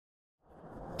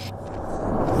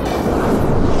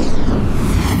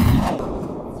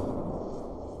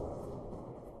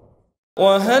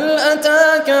وهل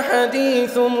أتاك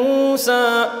حديث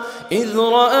موسى إذ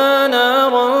رأى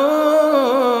نارا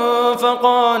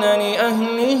فقال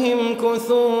لأهلهم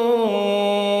كثوا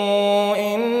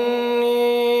إني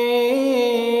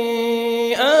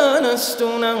آنست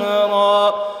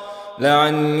نارا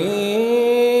لعلي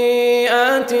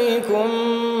آتيكم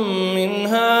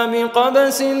منها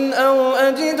بقبس أو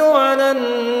أجد على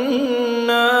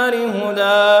النار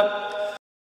هدى.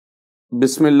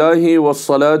 بسم الله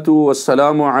والصلاة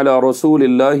والسلام على رسول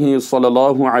الله صلى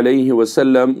الله عليه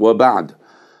وسلم وبعد.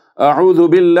 أعوذ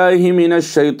بالله من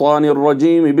الشيطان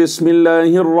الرجيم. بسم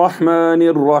الله الرحمن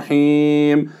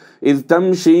الرحيم. إذ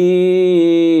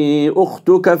تمشي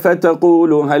أختك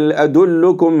فتقول هل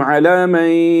أدلكم على من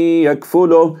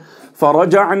يكفله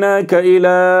فرجعناك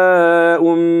إلى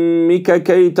أمك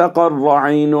كي تقر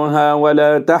عينها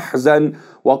ولا تحزن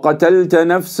وقتلت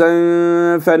نفسا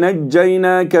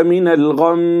فنجيناك من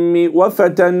الغم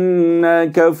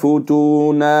وفتناك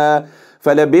فتونا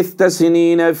فلبثت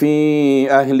سنين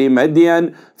في أهل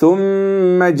مدين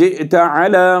ثم جئت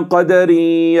على قدر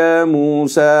يا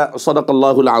موسى. صدق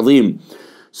الله العظيم.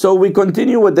 So we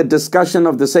continue with the discussion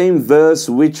of the same verse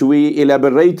which we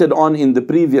elaborated on in the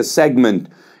previous segment.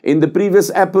 In the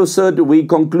previous episode, we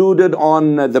concluded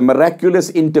on the miraculous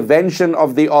intervention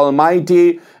of the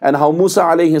Almighty and how Musa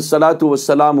alayhi salatu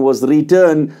wasalam was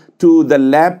returned to the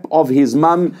lap of his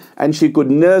mum, and she could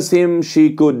nurse him,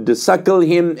 she could suckle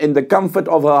him in the comfort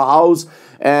of her house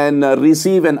and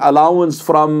receive an allowance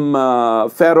from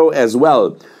Pharaoh as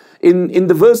well. In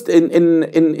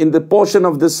the portion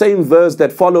of the same verse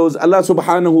that follows, Allah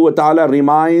subhanahu wa ta'ala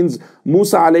reminds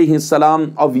Musa alayhi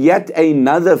salam of yet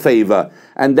another favor,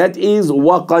 and that is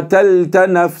وَقَتَلْتَ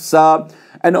نَفْسًا.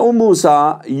 And O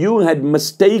Musa, you had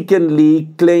mistakenly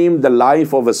claimed the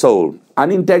life of a soul.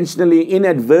 Unintentionally,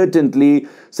 inadvertently,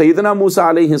 Sayyidina Musa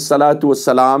alayhi salatu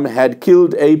wasalam had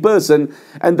killed a person,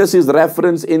 and this is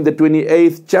referenced in the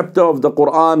 28th chapter of the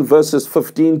Quran, verses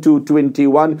 15 to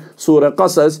 21, Surah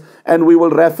Qasas, and we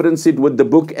will reference it with the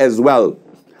book as well.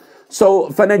 So,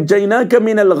 فَنَجَّيْنَاكَ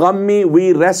مِنَ الْغَمِّ,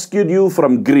 we rescued you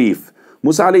from grief.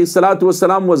 Musa alayhi salatu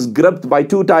wasalam was gripped by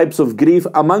two types of grief,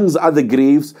 amongst other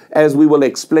griefs, as we will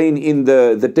explain in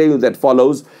the tale that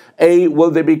follows. A, will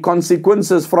there be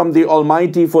consequences from the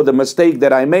Almighty for the mistake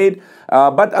that I made?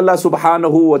 But Allah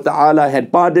subhanahu wa ta'ala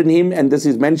had pardoned him, and this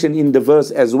is mentioned in the verse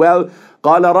as well.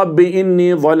 قَالَ رَبِّ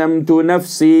إِنِّي ظَلَمْتُ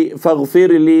نَفْسِي فَاغْفِرْ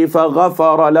لِي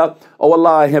فَغَفَرَ لَهُ. Oh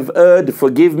Allah, I have erred,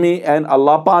 forgive me, and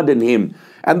Allah pardoned him.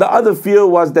 And the other fear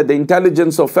was that the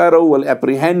intelligence of Pharaoh will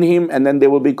apprehend him and then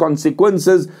there will be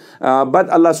consequences. But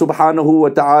Allah subhanahu wa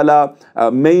ta'ala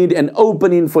made an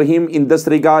opening for him in this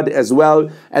regard as well.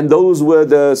 And those were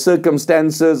the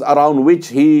circumstances around which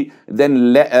he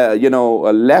then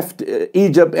left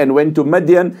Egypt and went to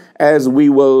Midian, as we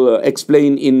will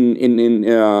explain in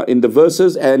the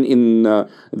verses and in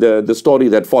the story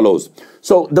that follows.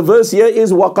 So the verse here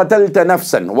is وَقَتَلْتَ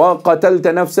نَفْسًا. وَقَتَلْتَ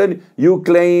نَفْسًا, you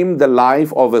claim the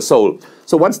life of a soul.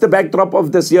 So what's the backdrop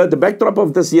of this year? The backdrop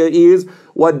of this year is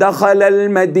وَدَخَلَ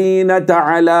الْمَدِينَةَ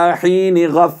عَلَى حِينِ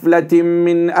غَفْلَةٍ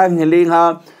مِّنْ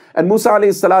أَهْلِهَا. And Musa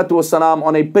alayhi salatu wasalam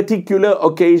on a particular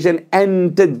occasion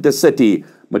entered the city.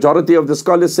 Majority of the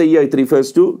scholars say here it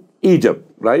refers to Egypt,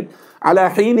 right?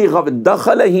 عَلَى حِينِ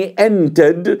غَفْلَةٍ, he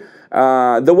entered.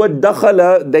 The word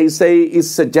dakhala, they say,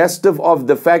 is suggestive of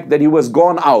the fact that he was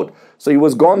gone out. So he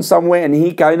was gone somewhere and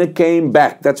he kind of came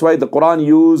back. That's why the Quran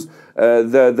used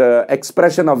the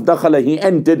expression of dakhala, he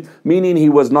entered, meaning he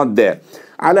was not there.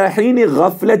 على حين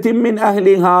غفلة من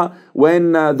أهلها,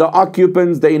 when the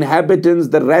occupants, the inhabitants,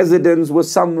 the residents were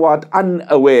somewhat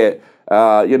unaware.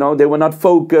 They were not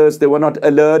focused, they were not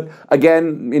alert.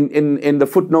 Again, in the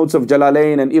footnotes of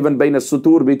Jalalain and even Bain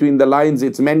as-Sutur, between the lines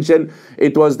it's mentioned,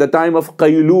 it was the time of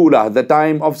qaylula, the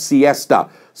time of siesta.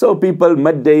 So people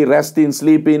midday resting,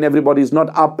 sleeping, everybody's not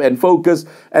up and focused.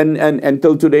 And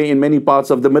until today in many parts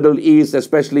of the Middle East,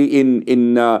 especially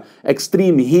in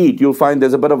extreme heat, you'll find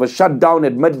there's a bit of a shutdown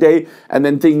at midday, and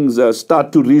then things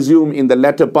start to resume in the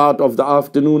latter part of the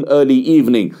afternoon, early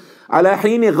evening. على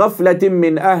حين غفلة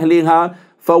من أهلها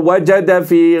فوجد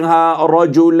فيها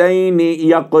رجلين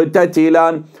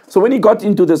يقتتلان. So when he got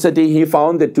into the city, he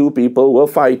found that two people were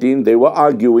fighting, they were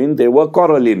arguing, they were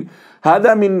quarreling.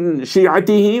 هذا من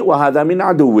شيعته وهذا من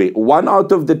عدوه. One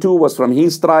out of the two was from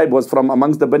his tribe, was from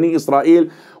amongst the Bani Israel,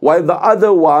 while the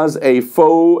other was a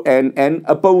foe and an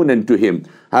opponent to him.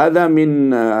 هذا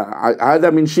من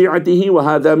شيعته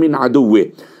وهذا من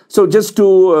عدوه. So just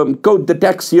to quote the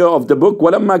text here of the book,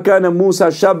 وَلَمَّا كَانَ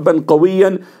مُوسَى شَابًّا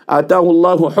قَوِيًّا آتَاهُ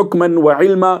اللَّهُ حُكْمًا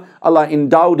وَعِلْمًا. Allah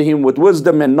endowed him with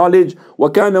wisdom and knowledge.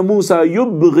 وَكَانَ مُوسَى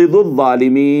يُبْغِضُ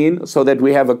الظَّالِمِينَ. So that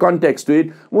we have a context to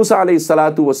it. Musa alayhi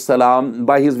salatu wassalam,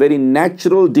 by his very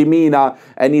natural demeanor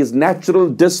and his natural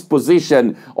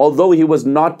disposition, although he was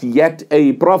not yet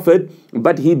a prophet,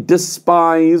 but he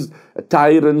despised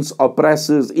tyrants,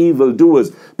 oppressors,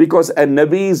 evildoers, because a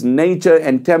Nabi's nature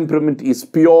and temperament is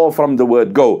pure from the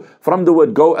word go. From the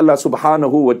word go, Allah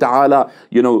subhanahu wa ta'ala,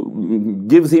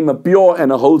 gives him a pure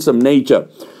and a wholesome nature.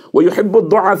 وَيُحِبُّ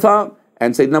الضُّعَفَاء.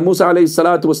 And Sayyidina Musa alayhi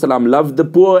salatu wasalam loved the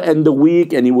poor and the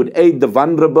weak, and he would aid the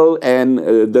vulnerable and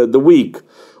the weak.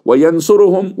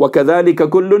 وَيَنْصُرُهُمْ وَكَذَلِكَ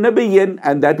كُلُّ نَبِيٍّ.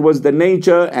 And that was the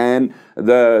nature and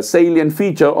the salient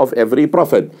feature of every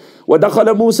prophet.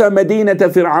 وَدَخَلَ مُوسَى مَدِينَةَ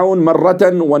فِرْعَوْنَ مَرَّةً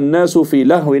وَالنَّاسُ فِي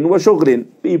لَهْوٍ وَشُغْلٍ.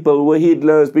 People were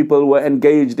heedless, people were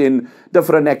engaged in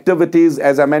different activities.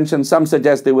 As I mentioned, some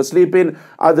suggest they were sleeping,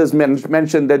 others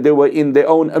mentioned that they were in their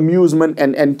own amusement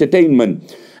and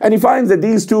entertainment. And he finds that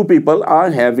these two people are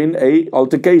having a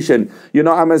altercation.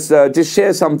 I must just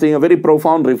share something, a very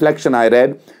profound reflection I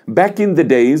read. Back in the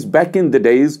days,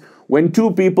 when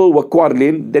two people were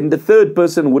quarreling, then the third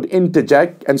person would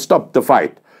interject and stop the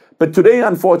fight. But today,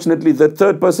 unfortunately, the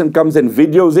third person comes and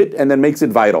videos it and then makes it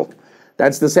viral.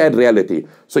 That's the sad reality.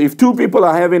 So if two people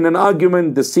are having an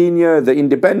argument, the senior, the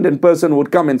independent person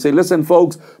would come and say, listen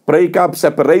folks, break up,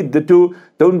 separate the two,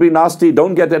 don't be nasty,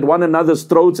 don't get at one another's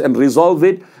throats, and resolve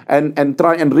it and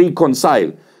try and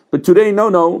reconcile. But today,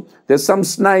 no, there's some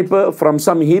sniper from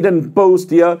some hidden post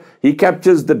here. He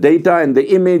captures the data and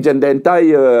the image and the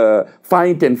entire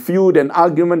fight and feud and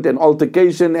argument and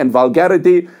altercation and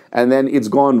vulgarity, and then it's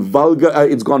gone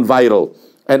viral.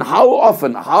 And how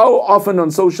often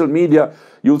on social media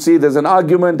you'll see there's an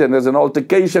argument and there's an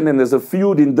altercation and there's a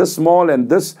feud in this mall and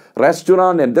this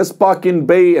restaurant and this parking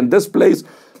bay and this place.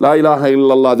 La ilaha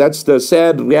illallah. That's the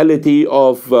sad reality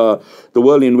of the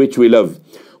world in which we live.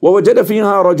 ووجد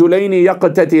فيها رجلين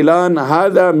يقتتلان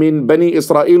هذا من بني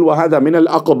إسرائيل وهذا من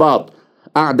الأقباط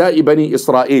أعداء بني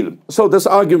إسرائيل. So this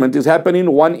argument is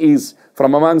happening. One is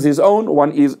from amongst his own,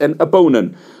 one is an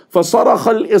opponent. فصرخ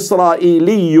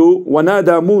الإسرائيلي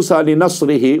ونادى موسى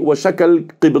لنصره وشكل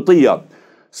قبطية.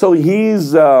 So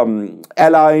his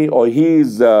ally or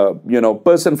his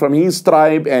person from his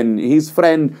tribe and his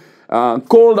friend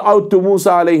called out to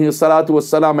Musa alayhi salatu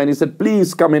wassalam, and he said,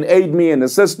 please come and aid me and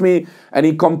assist me. And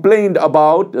he complained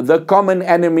about the common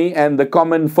enemy and the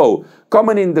common foe.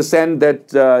 Common in the sense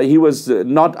that he was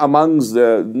not amongst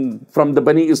from the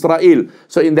Bani Israel.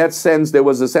 So in that sense, there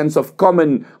was a sense of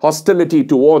common hostility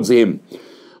towards him.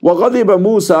 وغضب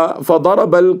موسى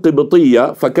فضرب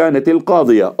القبطية فكانت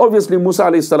القاضية. Obviously Musa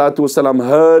alayhi salatu wasalam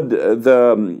heard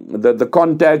the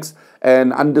context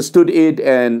and understood it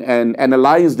and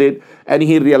analyzed it, and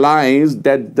he realized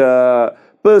that the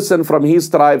person from his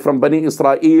tribe, from Bani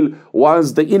Israel,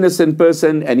 was the innocent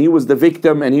person and he was the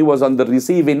victim and he was on the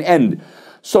receiving end.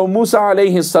 So Musa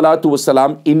alayhi salatu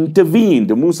wasalam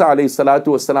intervened. Musa alayhi salatu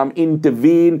wasalam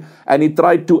intervened and he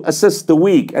tried to assist the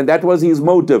weak, and that was his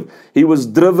motive. He was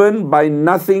driven by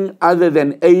nothing other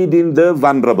than aiding the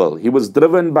vulnerable. He was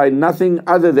driven by nothing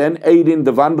other than aiding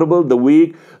the vulnerable, the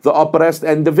weak, the oppressed,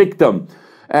 and the victim.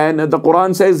 And the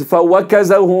Quran says,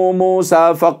 فَوَكَزَهُ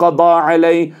مُوسَى فَقَضَى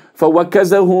عَلَيْهِ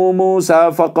فَوَكَزَهُ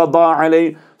مُوسَى فَقَضَى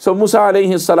عَلَيْهِ. So Musa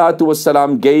alayhi salatu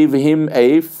wasalam gave him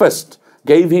a fist,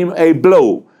 gave him a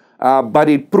blow, but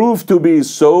it proved to be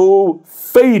so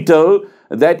fatal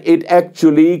that it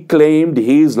actually claimed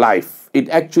his life. It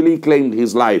actually claimed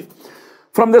his life.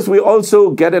 From this, we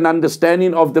also get an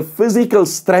understanding of the physical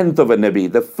strength of a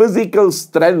Nabi. The physical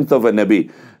strength of a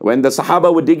Nabi. When the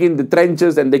Sahaba were digging the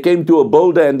trenches and they came to a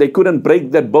boulder and they couldn't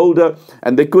break that boulder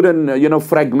and they couldn't,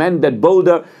 fragment that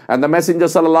boulder, and the Messenger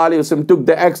sallallahu alaihi wasallam took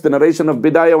the axe, the narration of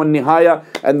Bidayah and Nihaya,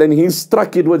 and then he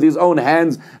struck it with his own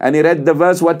hands and he read the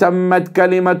verse, وَتَمَّتْ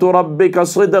كَلِمَةُ رَبِّكَ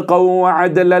صِدْقًا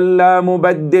وَعَدْلًا لَا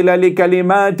مُبَدِّلَ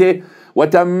لِكَلِمَاتِهِ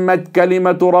وَتَمَّتْ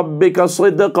كَلِمَةُ رَبِّكَ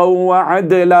صِدْقًا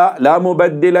وَعَدْلًا لَا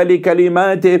مُبَدِّلَ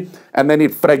لِكَلِمَاتِهِ. And then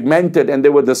it fragmented and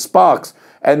there were the sparks.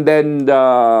 And then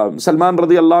Salman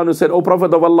radiallahu anhu said, O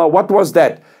Prophet of Allah, what was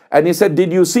that? And he said,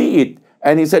 did you see it?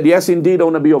 And he said, yes, indeed,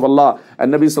 O Nabi of Allah.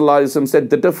 And Nabi sallallahu alaihi wasallam said,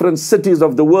 the different cities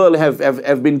of the world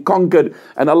have been conquered,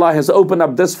 and Allah has opened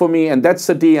up this for me, and that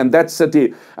city, and that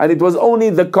city. And it was only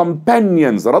the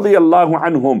companions radiallahu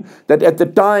anhum that at the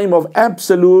time of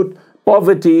absolute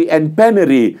poverty and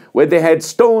penury, where they had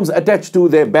stones attached to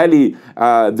their belly,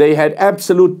 they had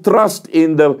absolute trust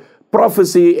in the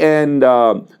prophecy and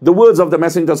the words of the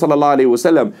Messenger sallallahu alaihi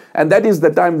wasallam. And that is the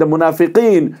time the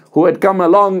munafiqeen who had come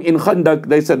along in Khandaq,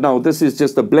 they said, no, this is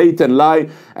just a blatant lie.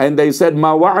 And they said,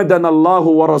 ma wa'adana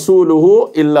Allahu wa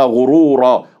rasuluhu illa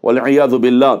ghurura wal iyadhu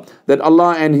billah. That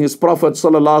Allah and His Prophet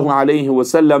sallallahu alaihi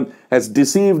wasallam has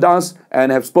deceived us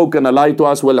and have spoken a lie to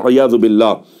us, wal iyadhu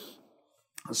billah.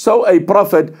 So a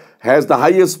prophet has the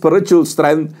highest spiritual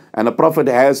strength, and a prophet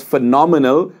has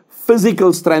phenomenal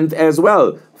physical strength as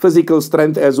well. Physical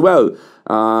strength as well.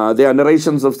 There are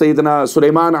narrations of Sayyidina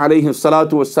Sulaiman alayhi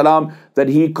salatu wassalam that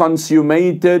he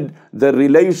consummated the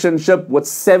relationship with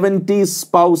 70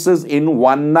 spouses in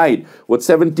one night. With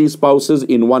 70 spouses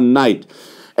in one night.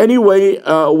 Anyway,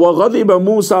 وَغَضِبَ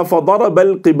مُوسَى فَضَرَبَ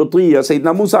الْقِبْطِيَّ.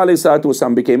 Sayyidina Musa alayhi salatu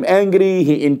wasalam became angry,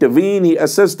 he intervened, he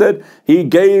assisted, he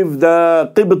gave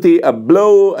the Qibti a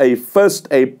blow, a fist,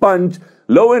 a punch.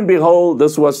 Lo and behold,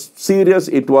 this was serious,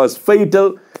 it was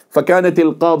fatal. فَكَانَتِ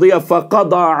الْقَاضِيَةِ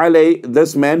فَقَضَى عَلَيْهِ.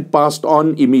 This man passed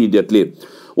on immediately.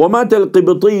 وَمَاتَ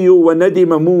الْقِبْطِيُّ وَنَدِمَ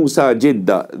مُوسَى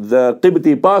جِدًّا. The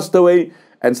Qibti passed away,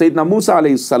 and Sayyidina Musa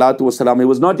alayhi salatu wasalam, he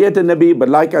was not yet a Nabi, but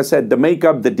like I said, the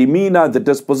makeup, the demeanor, the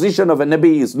disposition of a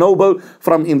Nabi is noble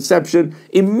from inception.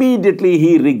 Immediately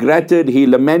he regretted, he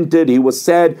lamented, he was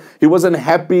sad, he wasn't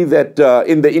happy that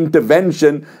in the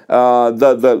intervention,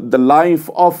 the life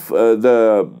of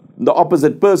the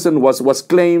opposite person was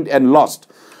claimed and lost.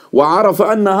 وَعَرَفَ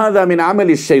أَنَّ هَذَا مِنْ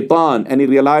عَمَلِ الشَّيْطَانِ. And he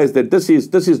realized that this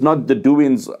is not the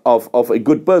doings of a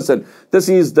good person. This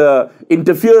is the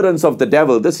interference of the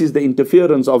devil. This is the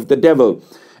interference of the devil.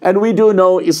 And we do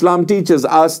know Islam teaches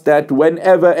us that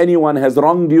whenever anyone has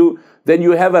wronged you, then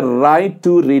you have a right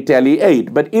to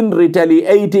retaliate. But in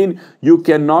retaliating, you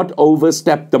cannot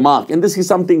overstep the mark. And this is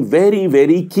something very,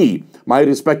 very key. My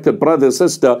respected brother,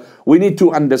 sister, we need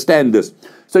to understand this.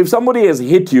 So if somebody has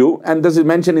hit you, and this is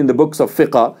mentioned in the books of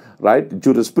fiqh, right,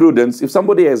 jurisprudence, if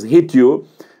somebody has hit you,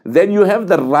 then you have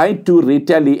the right to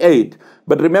retaliate.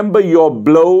 But remember, your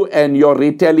blow and your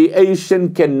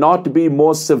retaliation cannot be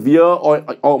more severe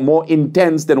or more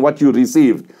intense than what you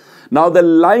received. Now the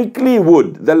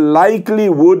likelihood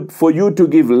for you to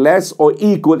give less or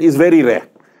equal is very rare.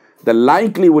 The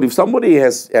likelihood, if somebody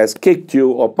has kicked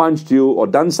you or punched you or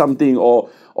done something or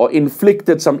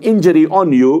inflicted some injury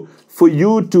on you, for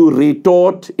you to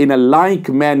retort in a like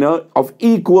manner of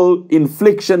equal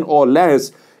infliction or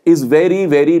less is very,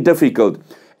 very difficult.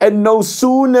 And no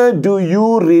sooner do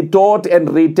you retort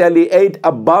and retaliate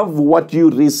above what you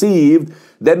received,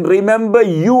 then remember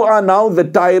you are now the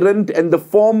tyrant, and the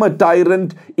former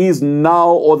tyrant is now,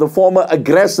 or the former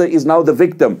aggressor is now the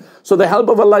victim. So the help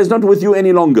of Allah is not with you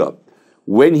any longer.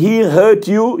 When he hurt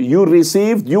you, you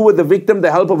received, you were the victim,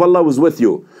 the help of Allah was with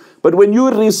you. But when you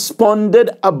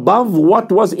responded above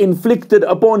what was inflicted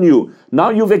upon you, now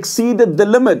you've exceeded the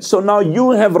limit. So now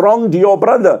you have wronged your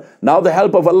brother. Now the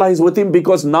help of Allah is with him,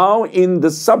 because now in the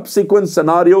subsequent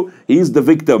scenario, he is the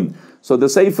victim. So the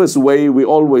safest way, we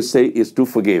always say, is to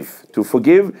forgive. To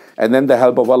forgive, and then the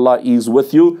help of Allah is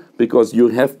with you because you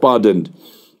have pardoned.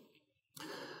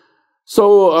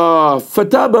 So,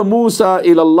 فَتَابَ مُوسَى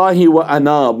إِلَى اللَّهِ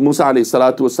وَأَنَابَ. Musa alayhi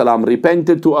salatu wasalam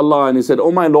repented to Allah and he said,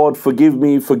 oh my Lord, forgive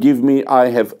me, I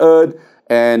have erred,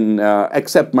 and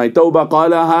accept my tawbah.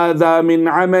 قَالَ هَذَا مِنْ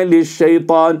عَمَلِ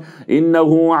الشَّيْطَانِ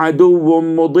إِنَّهُ عَدُوٌّ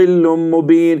مُضِلٌّ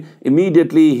مُبِينٌ.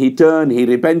 Immediately he turned, he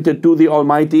repented to the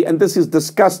Almighty, and this is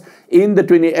discussed in the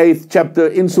 28th chapter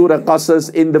in Surah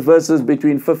Qasas in the verses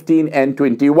between 15 and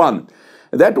 21.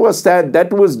 That was said,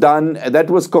 that was done, that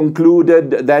was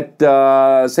concluded, that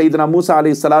Sayyidina Musa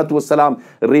alayhi salatu wasalam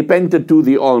repented to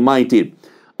the Almighty.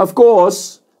 Of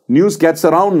course, news gets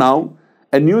around now,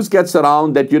 and news gets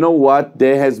around that, you know what,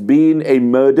 there has been a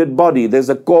murdered body. There's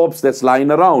a corpse that's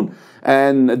lying around,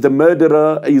 and the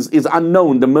murderer is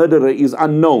unknown. The murderer is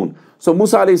unknown. So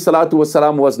Musa alayhi salatu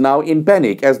wasalam was now in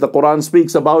panic, as the Quran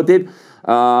speaks about it.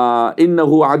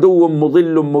 إنه عدو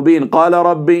مضل مبين قال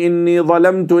رب إني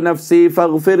ظلمت نفسي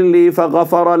فاغفر لي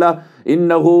فغفر له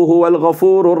إنه هو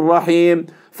الغفور الرحيم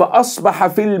فأصبح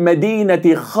في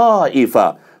المدينة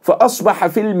خائفا.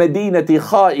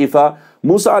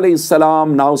 Musa alayhi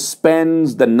salam now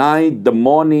spends the night, the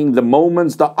morning, the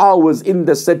moments, the hours in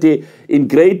the city in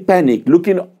great panic,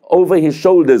 looking over his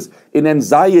shoulders in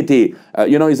anxiety.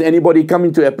 Is anybody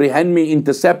coming to apprehend me,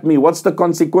 intercept me? What's the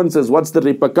consequences? What's the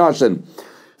repercussion?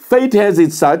 Fate has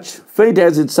it such,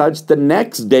 the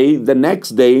next day,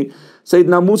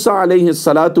 Sayyidina Musa alayhi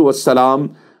salatu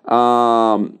wassalam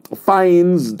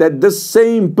finds that this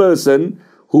same person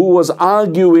who was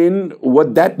arguing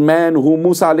with that man who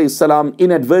Musa alayhi salam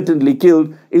inadvertently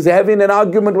killed is having an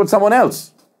argument with someone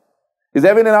else. He's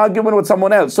having an argument with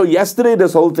someone else. So yesterday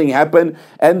this whole thing happened,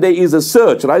 and there is a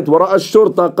search, right? وَرَأَى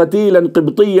الشُّرْطَ قَتِيلًا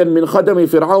قِبْطِيًّا مِنْ خَدَمِ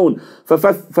فِرْعَوْنَ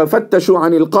فَفَتَّشُوا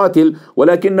عَنِ الْقَاتِلِ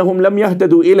وَلَكِنَّهُمْ لَمْ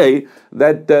يَهْتَدُوا إِلَيْهِ.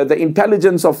 That the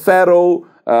intelligence of Pharaoh,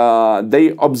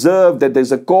 they observe that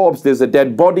there's a corpse, there's a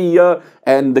dead body here,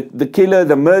 and the killer,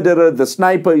 the murderer, the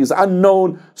sniper is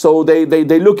unknown. So they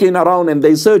looking around and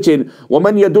they searching.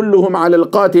 وَمَنْ يَدُلُّهُمْ عَلَى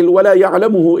الْقَاتِلِ وَلَا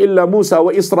يَعْلَمُهُ إِلَّا مُوسَى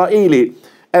وَإِسْرَائِيلِ.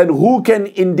 And who can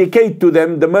indicate to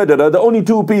them the murderer? The only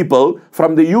two people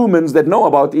from the humans that know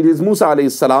about it is Musa alayhi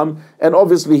salam, and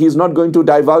obviously he's not going to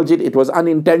divulge it. It was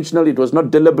unintentional, it was not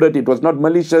deliberate, it was not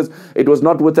malicious, it was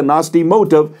not with a nasty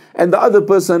motive. And the other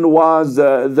person was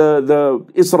the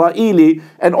Israeli,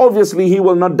 and obviously he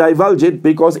will not divulge it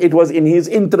because it was in his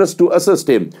interest to assist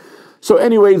him. So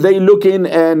anyway, they look in,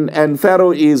 and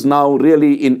Pharaoh is now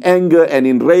really in anger and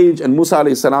in rage, and Musa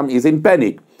alayhi salam is in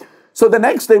panic. So the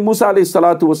next day, Musa alayhi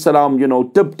salatu wassalam,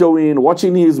 tiptoeing,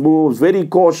 watching his moves, very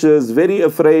cautious, very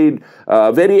afraid,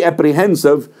 very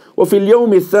apprehensive. وفي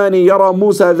اليوم الثاني يرى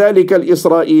موسى ذلك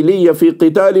الإسرائيلي في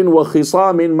قتال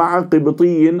وخصام مع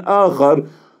قبطي آخر.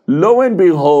 Lo and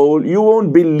behold, you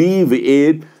won't believe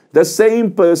it, the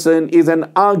same person is an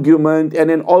argument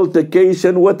and an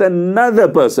altercation with another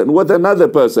person.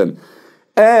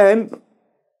 And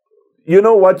you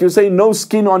know what you say, no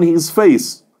skin on his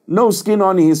face. No skin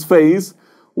on his face,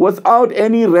 without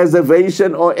any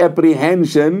reservation or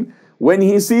apprehension. When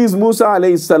he sees Musa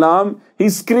alayhi salam, he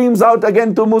screams out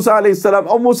again to Musa alayhi salam,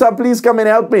 "Oh Musa, please come and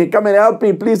help me,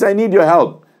 please, I need your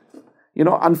help."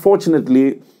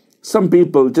 Unfortunately, some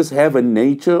people just have a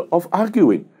nature of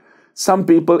arguing. Some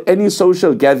people, any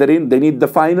social gathering, they need the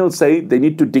final say, they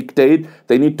need to dictate,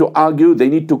 they need to argue, they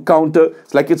need to counter.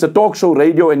 It's like it's a talk show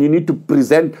radio and you need to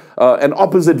present an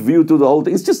opposite view to the whole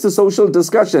thing. It's just a social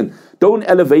discussion. Don't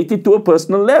elevate it to a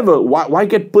personal level. Why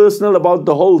get personal about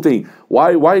the whole thing?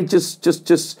 Why just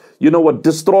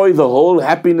destroy the whole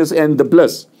happiness and the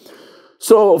bliss?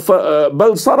 So,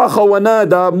 بَلْ صَرَخَ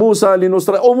وَنَادَى مُوسَى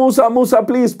لِنُصْرَةِ. Oh Musa,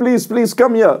 please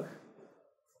come here.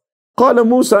 قال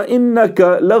موسى إنك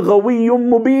لغوي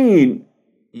مبين.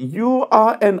 You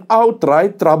are an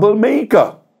outright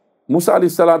troublemaker. Musa alayhi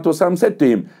salatu wasalam said to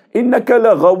him, إنك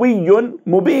لغوي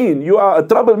مبين. You are a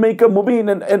troublemaker,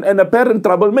 mubin, and an apparent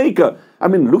troublemaker. I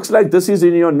mean, looks like this is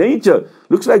in your nature.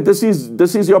 Looks like this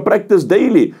is your practice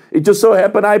daily. It just so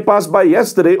happened I passed by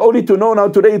yesterday, only to know now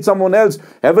today it's someone else.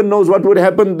 Heaven knows what would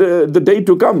happen the day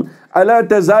to come. ألا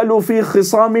تزال في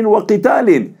خصام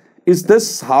وقتال. Is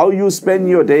this how you spend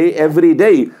your day every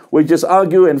day? We just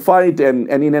argue and fight and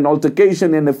in an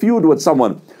altercation and a feud with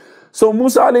someone. So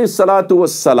Musa alayhi salatu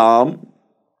wassalam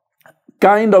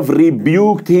kind of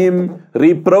rebuked him,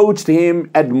 reproached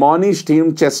him, admonished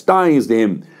him, chastised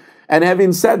him. And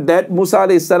having said that, Musa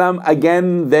alayhi salam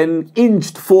again then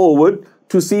inched forward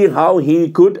to see how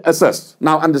he could assist.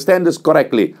 Now understand this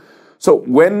correctly. So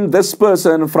when this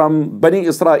person from Bani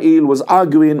Israel was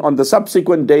arguing on the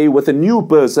subsequent day with a new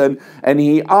person, and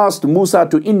he asked Musa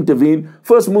to intervene,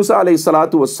 first Musa alayhi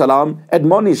salatu wassalam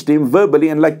admonished him verbally,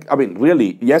 and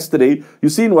really, yesterday, you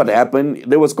seen what happened.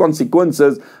 There was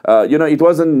consequences. It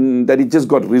wasn't that it just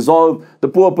got resolved. The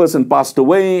poor person passed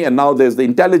away, and now there's the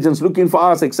intelligence looking for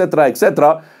us, etc.,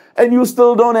 etc. And you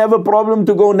still don't have a problem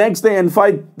to go next day and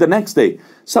fight the next day.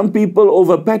 Some people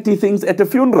over petty things at a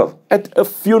funeral.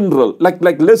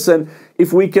 Like listen,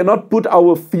 if we cannot put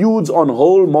our feuds on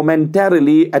hold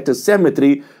momentarily at a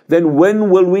cemetery, then when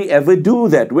will we ever do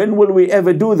that?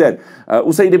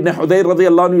 Usayd ibn Hudayr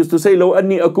radiallahu anhu used to say, لو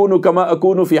أني أكون كما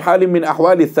أكون في حال من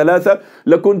أحوال الثلاثة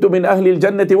لكنت من أهل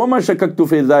الجنة وما شككت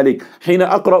في ذلك حين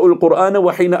أقرأ القرآن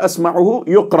وحين أسمعه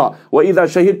يقرأ وإذا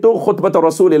شهدت خطبة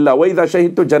رسول الله وإذا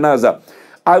شهدت جنازة.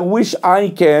 I wish I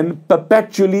can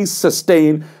perpetually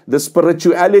sustain the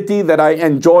spirituality that I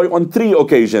enjoy on 3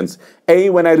 occasions. A,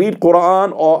 when I read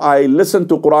Quran or I listen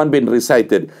to Quran being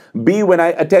recited. B, when I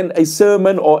attend a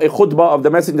sermon or a khutbah of the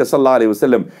Messenger sallallahu alaihi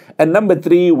wasallam. And number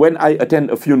 3, when I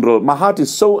attend a funeral. My heart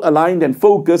is so aligned and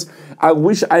focused. I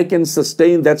wish I can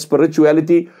sustain that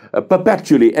spirituality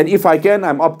perpetually. And if I can,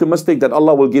 I'm optimistic that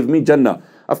Allah will give me Jannah.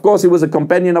 Of course, he was a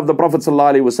companion of the Prophet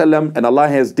ﷺ, and Allah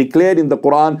has declared in the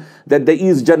Quran that there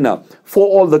is Jannah for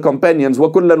all the companions.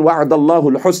 وَكُلًّا وَعَدَ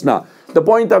اللَّهُ الْحُسْنَى. The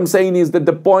point I'm saying is that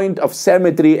the point of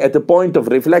cemetery, at the point of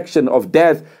reflection of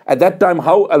death, at that time,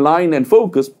 how aligned and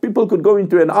focused, people could go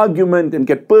into an argument and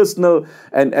get personal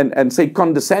and say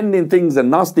condescending things and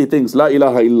nasty things. La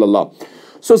ilaha illallah.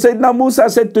 So Sayyidina Musa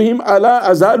said to him, Ala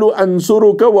azalu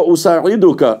ansuruka wa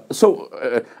usa'iduka. So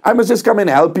I must just come and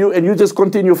help you, and you just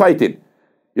continue fighting.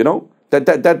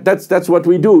 That's what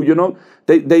we do.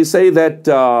 They say that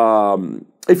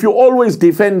if you always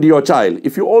defend your child,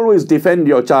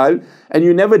 and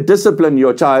you never discipline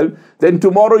your child, then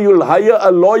tomorrow you'll hire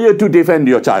a lawyer to defend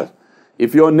your child.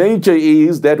 If your nature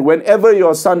is that whenever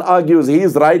your son argues he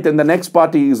is right and the next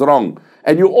party is wrong,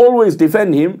 and you always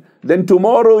defend him, then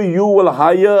tomorrow you will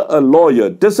hire a lawyer.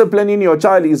 Disciplining your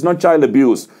child is not child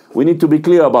abuse. We need to be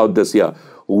clear about this here.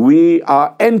 We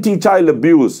are anti-child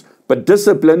abuse, but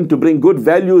discipline to bring good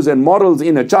values and morals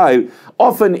in a child,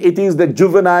 often it is the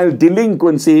juvenile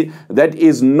delinquency that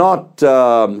is not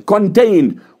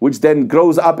contained, which then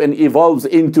grows up and evolves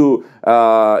into,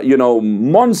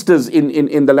 monsters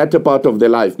in the latter part of their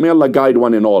life. May Allah guide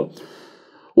one and all.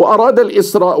 ورأى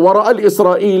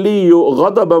الإسرائيلي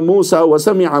غضب موسى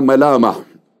وسمع ملامه.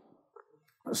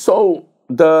 So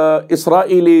the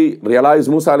Israeli realized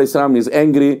Musa alayhi salam is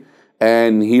angry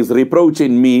and he's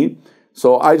reproaching me.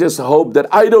 So I just hope that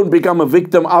I don't become a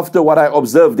victim after what I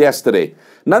observed yesterday.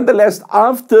 Nonetheless,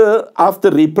 after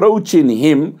reproaching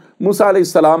him, Musa alayhi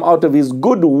salam, out of his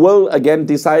goodwill again,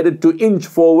 decided to inch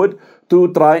forward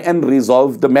to try and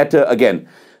resolve the matter again.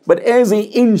 But as he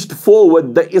inched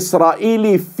forward, the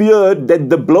Israeli feared that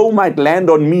the blow might land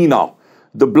on me now.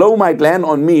 The blow might land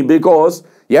on me because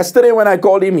yesterday when I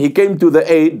called him, he came to the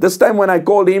aid. This time when I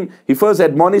called him, he first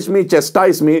admonished me,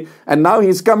 chastised me, and now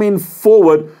he's coming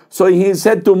forward. So he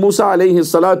said to Musa alayhi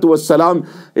salatu wassalam,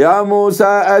 Ya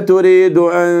Musa,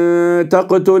 aturidu an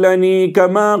taqtulani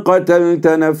kama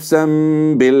qatalta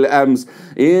nafsan bil ams.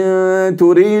 In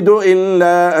turidu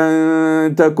illa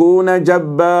an takuna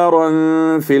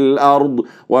jabbaran fil ard.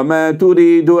 Wa ma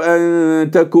turidu an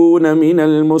takuna min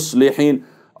al muslihin.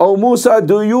 Oh Musa,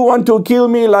 do you want to kill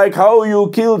me like how you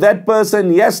killed that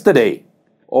person yesterday?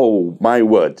 Oh my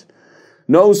word.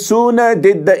 No sooner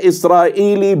did the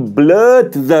Israeli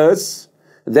blurt this,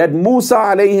 that Musa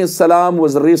alayhi salam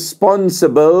was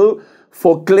responsible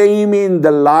for claiming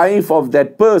the life of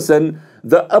that person,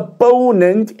 the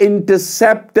opponent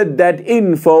intercepted that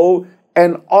info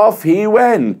and off he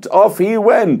went.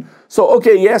 So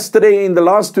okay, yesterday in the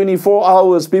last 24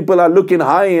 hours, people are looking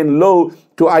high and low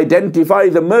to identify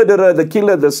the murderer, the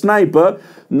killer, the sniper.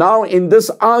 Now in this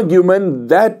argument,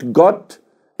 that got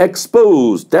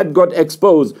exposed.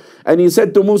 And he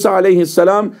said to Musa alayhi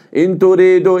salam, In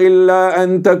turidu illa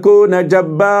an takuna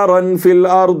jabbaran fil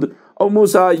ard. Oh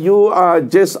Musa, you are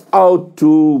just out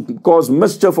to cause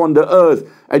mischief on the earth,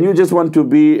 and you just want to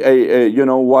be a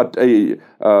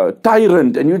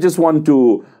tyrant, and you just want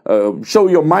to show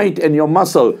your might and your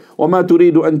muscle. وَمَا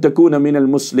تُرِيدُ أَن تَكُونَ مِنَ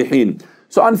الْمُصْلِحِينَ.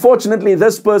 So unfortunately,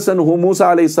 this person who Musa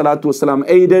alayhi salatu wasalam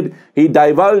aided, he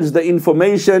divulged the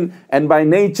information, and by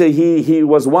nature he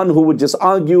was one who would just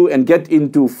argue and get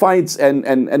into fights, and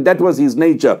that was his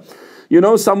nature. You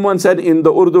know, someone said in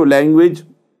the Urdu language,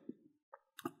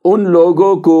 उन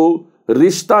लोगों को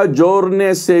रिश्ता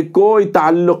जोड़ने से कोई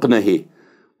ताल्लुक नहीं,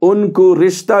 उनको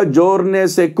रिश्ता जोड़ने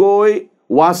से कोई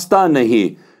वास्ता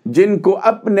नहीं, जिनको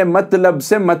अपने मतलब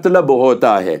से मतलब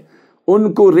होता है।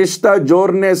 उनको रिश्ता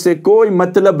जोड़ने से कोई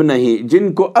मतलब नहीं,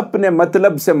 जिनको अपने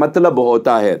मतलब से मतलब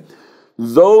होता है।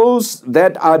 Those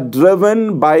that are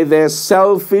driven by their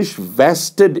selfish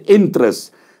vested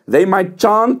interests, they might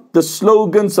chant the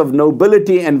slogans of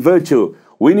nobility and virtue.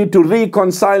 We need to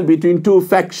reconcile between two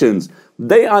factions.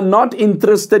 They are not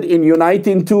interested in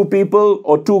uniting two people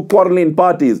or two quarreling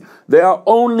parties. They are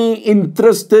only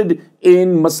interested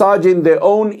in massaging their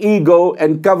own ego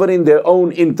and covering their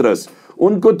own interests.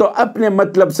 उनको तो अपने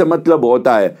मतलब से मतलब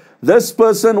होता है. This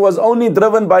person was only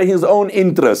driven by his own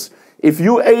interests. If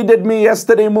you aided me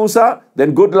yesterday, Musa,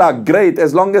 then good luck, great,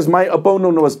 as long as my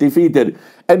opponent was defeated.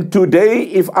 And today,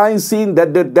 if I seen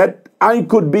that I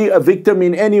could be a victim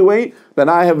in any way, then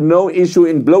I have no issue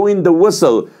in blowing the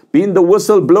whistle, being the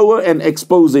whistleblower and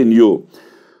exposing you.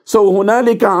 So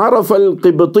هنالك عرف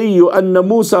القبطي أن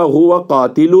موسى هو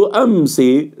قاتل أمس.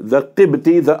 The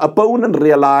Qibti, the opponent,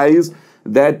 realized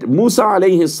that Musa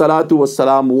alayhi salatu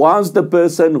wassalam was the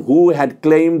person who had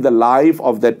claimed the life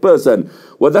of that person.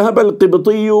 وذهب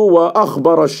القبطي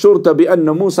وأخبر الشرطة بأن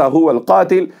موسى هو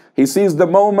القاتل. He sees the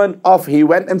moment of he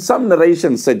went, and some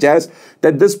narrations suggest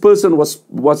that this person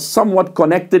was somewhat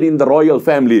connected in the royal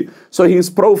family. So his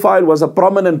profile was a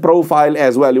prominent profile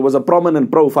as well. It was a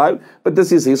prominent profile, but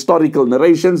this is historical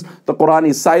narrations. The Quran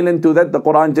is silent to that. The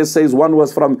Quran just says one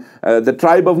was from the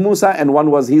tribe of Musa and one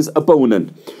was his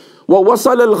opponent.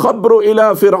 وَوَصَلَ الْخَبْرُ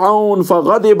إِلَى فِرْعَوْنَ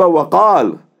فَغَضِبَ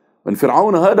وَقَالَ. When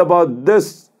Fir'aun heard about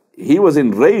this, he was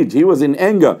in rage, he was in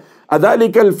anger.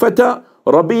 أَذَلِكَ الْفَتَى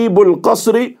رَبِيبُ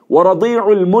الْقَصْرِ وَرَضِيعُ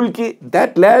الْمُلْكِ.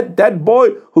 That lad, that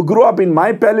boy who grew up in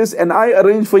my palace and I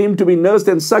arranged for him to be nursed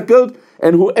and suckled,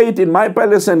 and who ate in my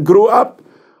palace and grew up.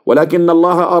 ولكن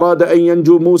الله أراد أن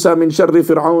ينجو موسى من شر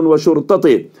فرعون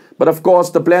وشرطته. But of course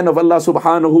the plan of Allah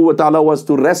subhanahu wa ta'ala was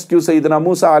to rescue Sayyidina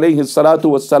Musa alayhi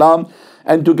salatu wassalam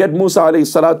and to get Musa alayhi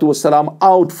salatu wassalam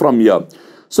out from here.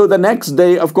 So the next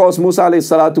day, of course, Musa alayhi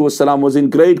salatu wassalam was in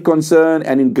great concern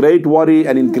and in great worry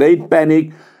and in great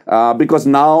panic because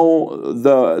now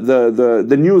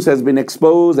the news has been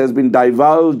exposed, has been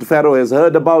divulged. Pharaoh has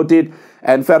heard about it,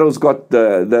 and Pharaoh's got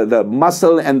the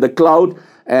muscle and the clout.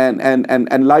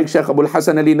 And like Shaykh Abul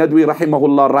Hasan Ali Nadwi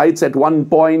rahimahullah writes at one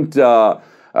point,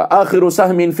 آخر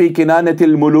سهم في كنانة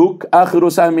الملوك آخر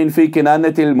سهم في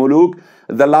كنانة الملوك,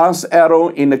 the last arrow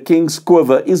in a king's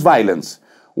quiver is violence.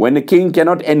 When a king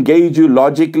cannot engage you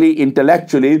logically,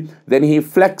 intellectually, then he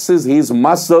flexes his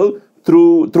muscle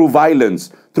through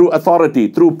violence, through authority,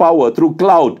 through power, through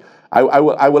clout. I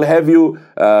will have you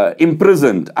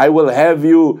imprisoned. I will have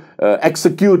you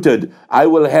executed. I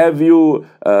will have you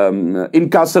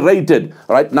incarcerated.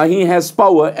 Right? Now he has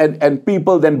power, and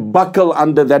people then buckle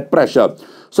under that pressure.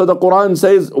 So the Quran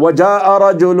says, وَجَاءَ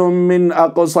رَجُلٌ مِّنْ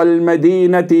أَقْصَى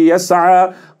الْمَدِينَةِ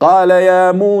يَسْعَى قَالَ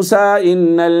يَا مُوسَى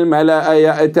إِنَّ الْمَلَأَ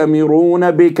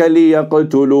يَأْتَمِرُونَ بِكَ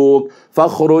لِيَقْتُلُوكَ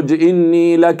فَاخْرُجْ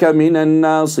إِنِّي لَكَ مِنَ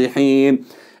النَّاصِحِينَ.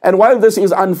 And while this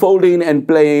is unfolding and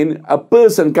playing, a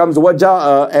person comes,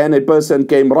 وَجَاءَ, and a person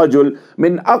came, رَجُل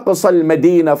مِّنْ أَقْصَى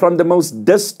الْمَدِينَةِ, from the most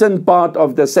distant part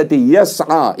of the city,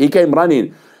 يَسْعَى, he came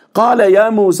running. قال يا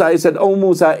موسى, he said, O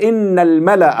Musa, إن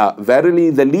الملأ, verily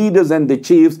the leaders and the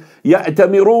chiefs,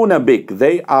 يأتمرون بك,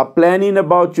 they are planning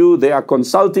about you, they are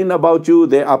consulting about you,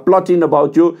 they are plotting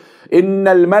about you. إن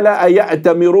الملأ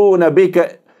يأتمرون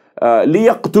بك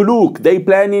ليقتلوك, they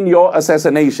planning your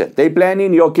assassination, they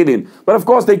planning your killing. But of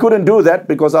course they couldn't do that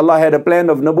because Allah had a plan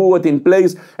of Nabuwwat in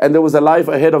place, and there was a life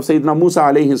ahead of Sayyidina Musa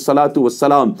alayhi salatu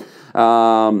wassalam.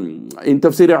 In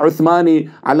Tafseer of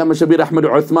Uthmani, Allama Shabir Ahmad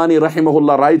Uthmani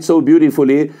rahimahullah writes so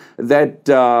beautifully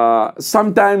that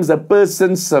sometimes a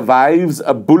person survives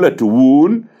a bullet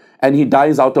wound and he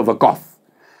dies out of a cough.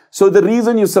 So the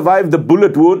reason you survive the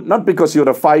bullet wound, not because you're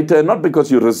a fighter, not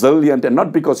because you're resilient, and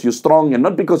not because you're strong, and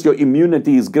not because your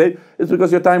immunity is great, it's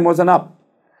because your time wasn't up.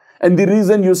 And the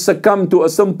reason you succumb to a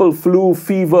simple flu,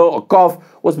 fever, or cough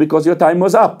was because your time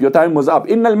was up. Your time was up.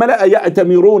 إِنَّ الْمَلَأَ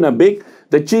يَأْتَمِرُونَ بِكَ,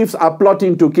 the chiefs are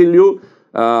plotting to kill you.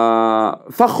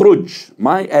 فَخْرُجْ,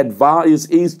 my advice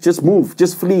is just move,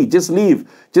 just flee, just leave,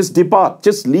 just depart,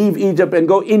 just leave Egypt and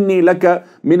go. إِنِّي لَكَ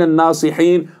مِنَ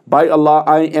النَّاصِحِينَ, by Allah,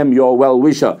 I am your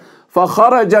well-wisher.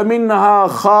 فَخَرَجَ مِنْهَا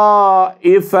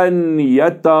خَائِفًا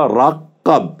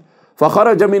يَتَرَقَّبْ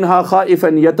فَخَرَجَ مِنْهَا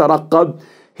خَائِفًا يَتَرَقَّبْ,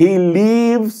 he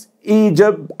leaves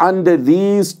Egypt under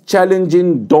these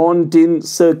challenging, daunting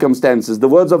circumstances. The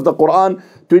words of the Quran,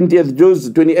 20th Juz,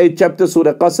 28th chapter,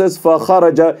 Surah Qasas,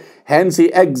 فَخَرَجَ, hence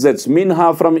he exits,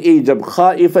 minha, from Egypt,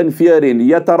 خَائِفًا, fearing,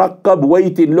 يَتَرَقَّبْ,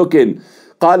 waiting, looking.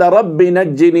 قَالَ رَبِّ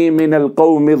نَجِّنِي مِنَ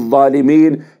الْقَوْمِ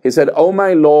الظَّالِمِينَ, he said, O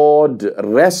my Lord,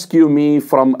 rescue me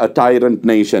from a tyrant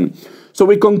nation. So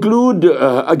we conclude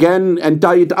again and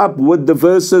tie it up with the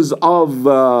verses of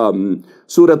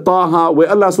Surah Taha, where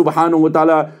Allah subhanahu wa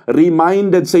ta'ala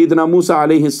reminded Sayyidina Musa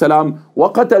alayhi salam,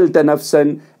 وَقَتَلْتَ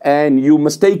نَفْسًا, and you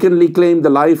mistakenly claimed the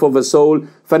life of a soul.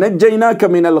 فَنَجَّيْنَاكَ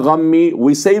مِنَ الْغَمِّ,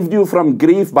 we saved you from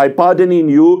grief by pardoning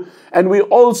you, and we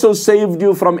also saved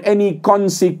you from any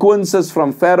consequences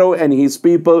from Pharaoh and his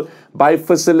people by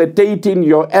facilitating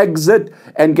your exit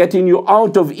and getting you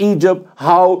out of Egypt.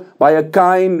 How? By a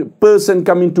kind person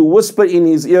coming to whisper in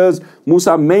his ears,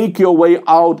 Musa, make your way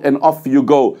out, and off you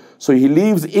go. So he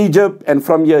leaves Egypt, and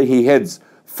from here he heads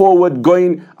forward,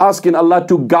 going, asking Allah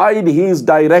to guide his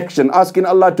direction,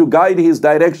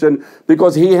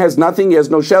 because he has nothing, he has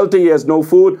no shelter, he has no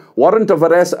food, warrant of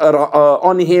arrest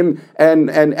on him, and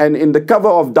in the cover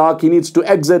of dark, he needs to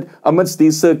exit amidst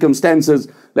these circumstances.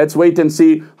 Let's wait and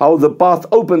see how the path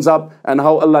opens up and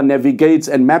how Allah navigates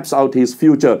and maps out his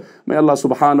future. May Allah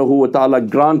subhanahu wa ta'ala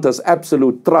grant us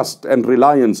absolute trust and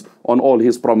reliance on all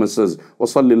his promises. Wa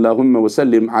sallallahu wa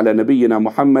sallim ala nabiyyina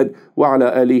Muhammad wa ala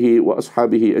alihi wa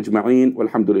ashabihi ajma'een.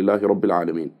 Walhamdulillahi rabbil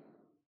alameen.